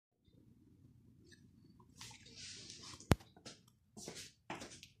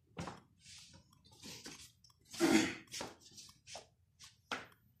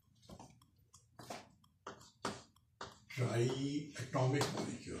triatomic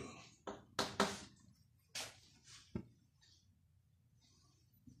molecule.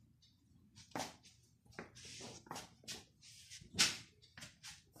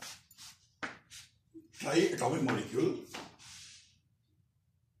 Triatomic molecule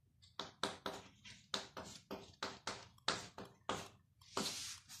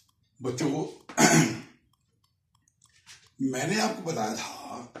बच्चों मैंने आपको बताया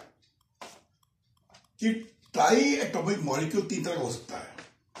था कि ट्राई एटॉमिक मॉलिक्यूल 3 तरह का हो सकता है.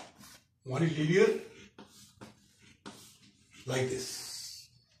 One is linear like this,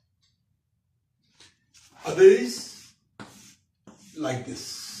 other is like this.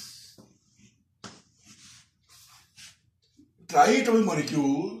 Try atomic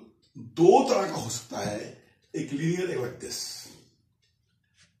molecule 2 तरह का हो सकता है, एक लीनियर एक like this.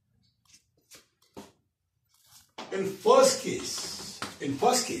 In first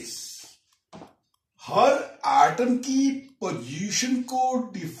case, her atom की पोजीशन को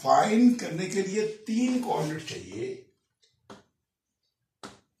डिफाइन करने के लिए 3 कोऑर्डिनेट चाहिए.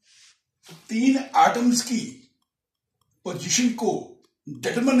 3 एटम्स की पोजीशन को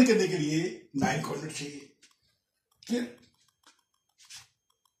डिटरमाइन करने के लिए 9 कोऑर्डिनेट चाहिए. क्लियर?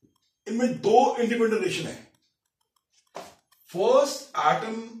 इनमें 2 इंडिपेंडेंट रिलेशन है. First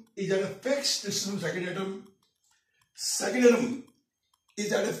atom is at a fixed distance from second atom. Second atom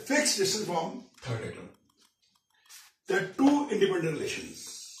is at a fixed distance from third atom. There are 2 independent relations.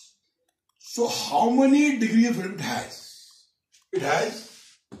 So how many degree of freedom it has? It has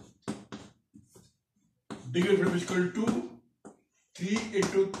degree of freedom is equal to 3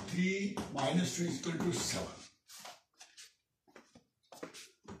 into 3 minus 2 is equal to 7.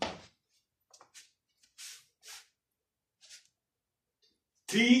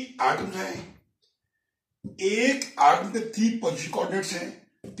 Three atoms हैं. एक atom के 3 position coordinates हैं.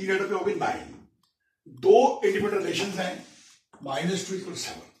 3 atom पे हो गए 9. 2 independent relations हैं. -2 equal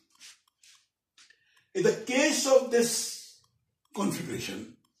 7. In the case of this configuration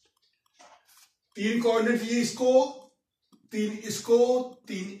 3 coordinate ये इसको, 3 इसको,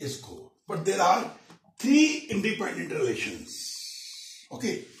 3 इसको, but there are 3 independent relations.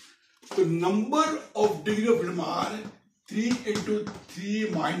 Okay, तो number of degree of freedom are 3 into 3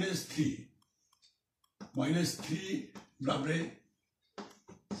 minus 3 बराबर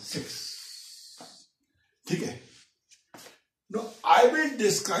 6. ठीक है. Now I will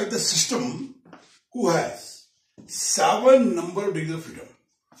describe the system who has 7 number of degrees of freedom.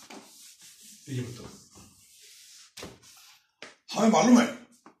 ये बताओ. हमें मालूम है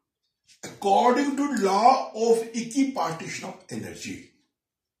according to law of equipartition of energy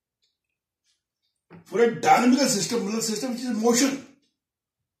for a dynamical system, मतलब system which is in motion,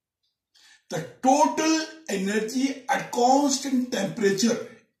 the total energy at constant temperature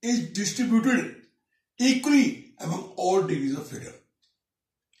is distributed equally among all degrees of freedom,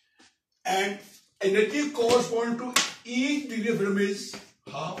 and energy corresponding to each degree of freedom is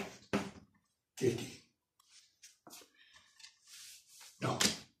half kT. Now,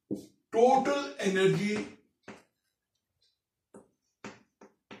 total energy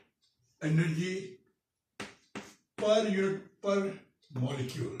per unit per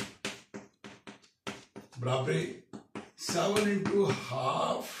molecule बराबर 7 into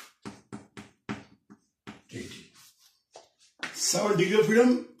half kT. 7 degree of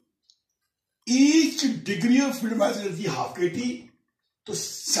freedom. Each degree of freedom has energy half kT. तो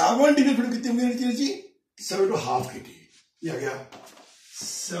 7 degree of freedom कितनी होगी energy? 7 into half kT. ये आ गया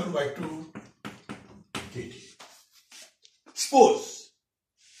 7/2 kT. Suppose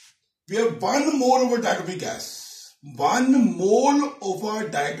we have 1 mole of a diatomic gas. 1 mole of a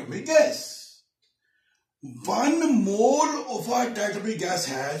diatomic gas. 1 mole of our diatomic gas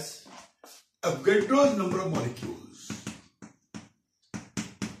has Avogadro's number of molecules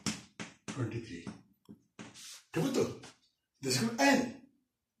 23. ठीक है. तो this is N.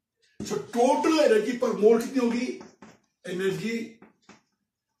 So total energy per mole कितनी होगी? Energy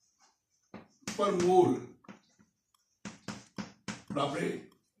per mole बराबर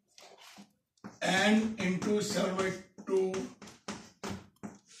N into 7/2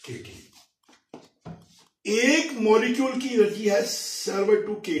 kT. एक molecule की energy है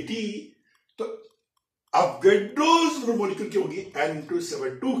 7/2 kT. तो अवोगाड्रोस मॉलिक्यूल की होगी N into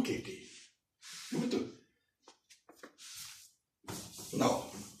 7/2 kT. Now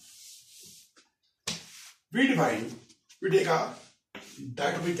we take a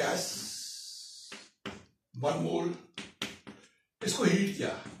diatomic gas 1 mole, इसको हीट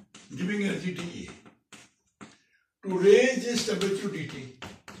किया, giving energy TE to raise its temperature to TT.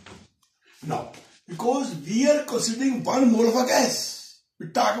 Now because we are considering 1 mole of a gas, we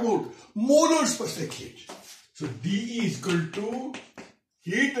talk about molars per specific heat. So dE is equal to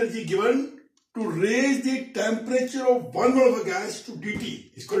heat energy given to raise the temperature of one mole of a gas to dT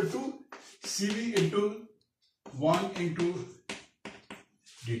is equal to Cv into 1 into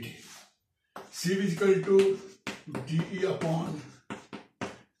dt. Cv is equal to dE upon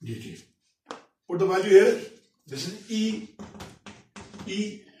dt. Put the value here. This is E.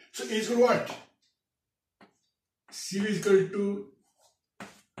 So E is equal to what? Cv is equal to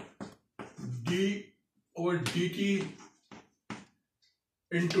d over dt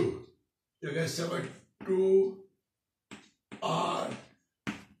into, you get 7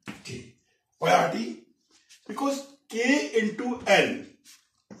 RT. Why RT? Because K into N,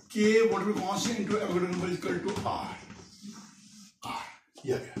 K what will be constant into Avogadro number is equal to R.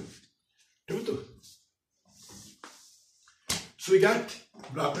 Yeah. So we got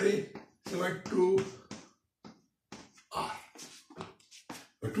barabar 7 R.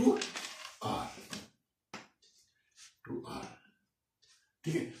 2 R.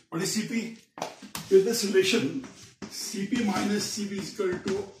 Okay. What is CP? With this relation, CP minus CV is equal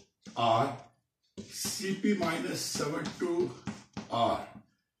to R. CP minus 7 to R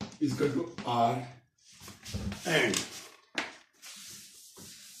is equal to R, and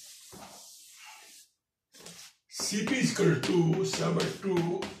CP is equal to 7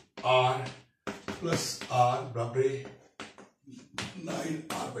 to R plus R barabar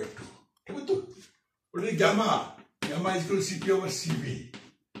 9R by 2. What is gamma? Gamma is equal to CP over CV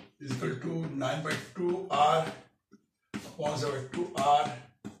is equal to 9 by 2R upon 7 by 2R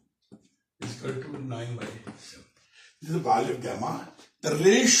is equal to 9 by 7. This is the value of gamma. The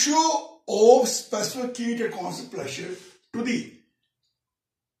ratio of specific heat at constant pressure to the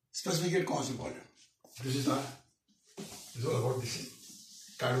specific heat at constant volume. This is all about this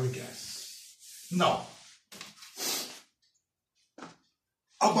carbonic gas. Now,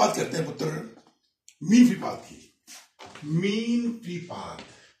 अब बात करते हैं पुत्र mean free path की. Mean free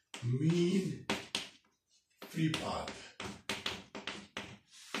path.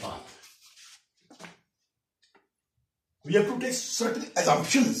 We have to take certain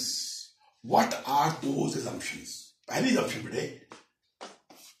assumptions. What are those assumptions? पहली assumption बेटे,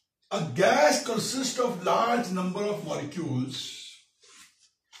 a gas consists of large number of molecules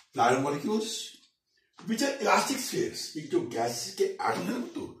which are elastic spheres. ये जो गैस के एटम है ना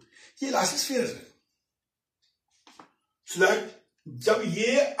तो ये इलास्टिक स्फीयर्स है. So that जब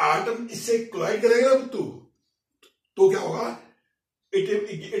ये एटम इससे कोलाइड करेगा ना तो क्या होगा?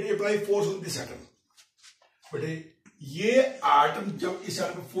 It apply force on this atom. बेटे ये एटम जब इस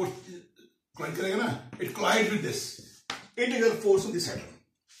एटम पे फोर्स कोलाइड करेगा ना, it collide with this. It exerts force on this atom.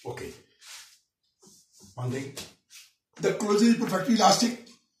 Okay. One thing. The closure is perfectly elastic.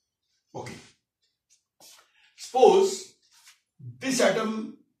 Okay. Suppose this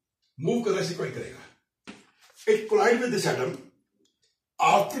atom move कर ऐसे कोई करेगा. It collide with this atom.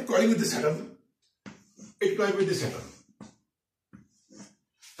 After colliding with this atom, it collide with this atom.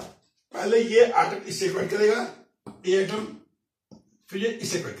 पहले ये atom इससे collide करेगा, ये atom, फिर ये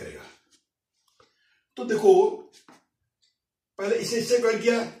इससे कोलाइड करेगा. तो देखो पहले इससे कोलाइड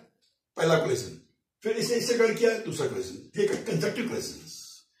किया, पहला कोलिजन, फिर इससे कोलाइड किया, दूसरा कोलिजन. ये कंजक्टिव कोलिजन्स.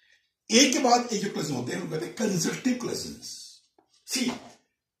 एक के बाद एक जो कोलिजन होते हैं उनको कहते हैं conjunctive collisions. See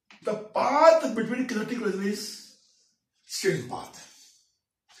the path between conjunctive collision is straight path,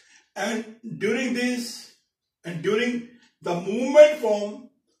 and during the movement from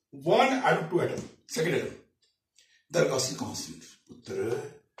one atom to atom, second atom, the velocity constant. पुत्र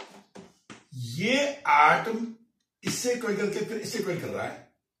ये एटम इससे कोलाइड करके फिर इससे कोलाइड कर रहा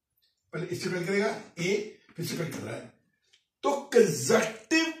है, पहले इससे कोलाइड करेगा ए, फिर से कोलाइड कर रहा है, तो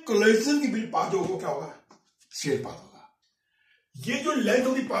कंजक्टिव कोलिजन के बीच पाथ होगा क्या होगा? स्ट्रेट पाथ होगा. ये जो लेंथ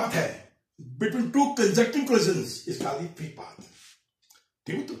ऑफ द पाथ है between two conjunctive collisions is called the free path.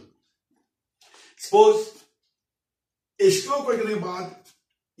 ठीक है. तो सपोज इसको कोलाइड करने के बाद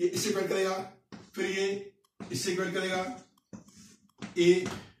ये इससे कोलाइड करेगा, फिर ये इससे कोलाइड करेगा, ए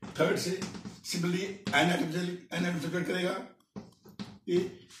थर्ड से, सिमिलरली एन एटम से कोलाइड करेगा. ये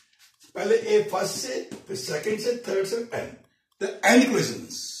पहले ए फर्स्ट से, फिर सेकंड से, थर्ड से, N. The N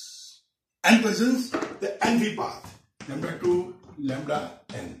collisions, the N free path, lambda 2 lambda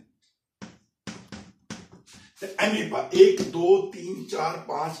N. The N free path 1 2 3 4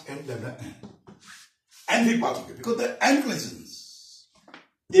 5 N lambda N. N free path हो गया बिकॉज द एन कोलिजन्स.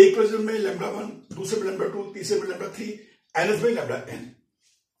 एक कोलिजन में लैम्डा 1, दूसरे में लैम्डा 2, तीसरे में लैम्डा 3, एनथ में lambda N.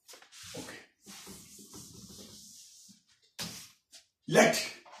 Okay. Let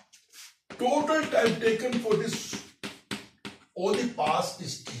total time taken for this all the past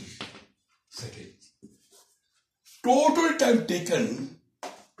is t seconds. Total time taken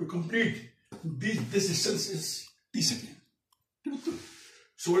to complete this distance is t second.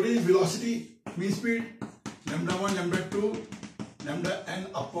 So what is velocity? Mean speed? Lambda 1, lambda 2, lambda n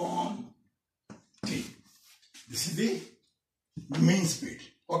upon t. This is the mean speed.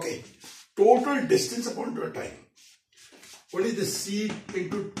 Okay. Total distance upon total time. What is the c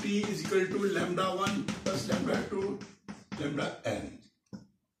into t is equal to lambda 1 plus lambda 2, lambda n.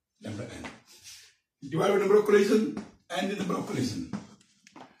 Lambda n. Divided by number of collision, n is the number of collision.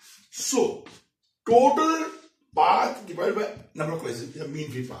 So, total path divided by number of collision is a mean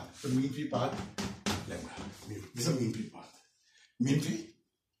free path. So, mean free path, lambda. This is a mean free path. Mean free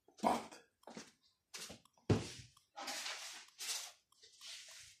path.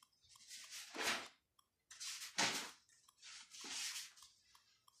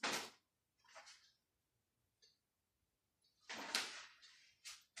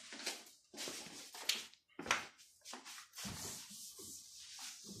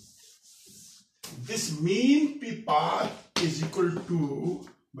 This mean p path is equal to,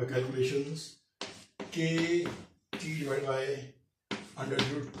 by calculations, k t divided by under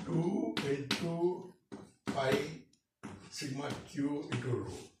root 2 into pi sigma q into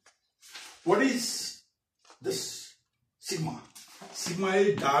rho. What is this sigma? Sigma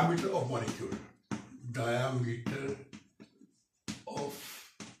is diameter of molecule. Diameter of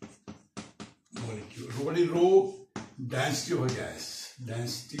molecule. What is rho? Density of a gas.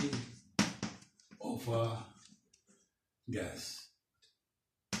 Density of a gas.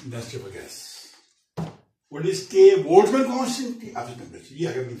 Density of a gas. What is K? Boltzmann constant? Absolute temperature. ये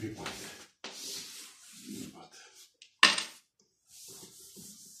आगे mean free path है.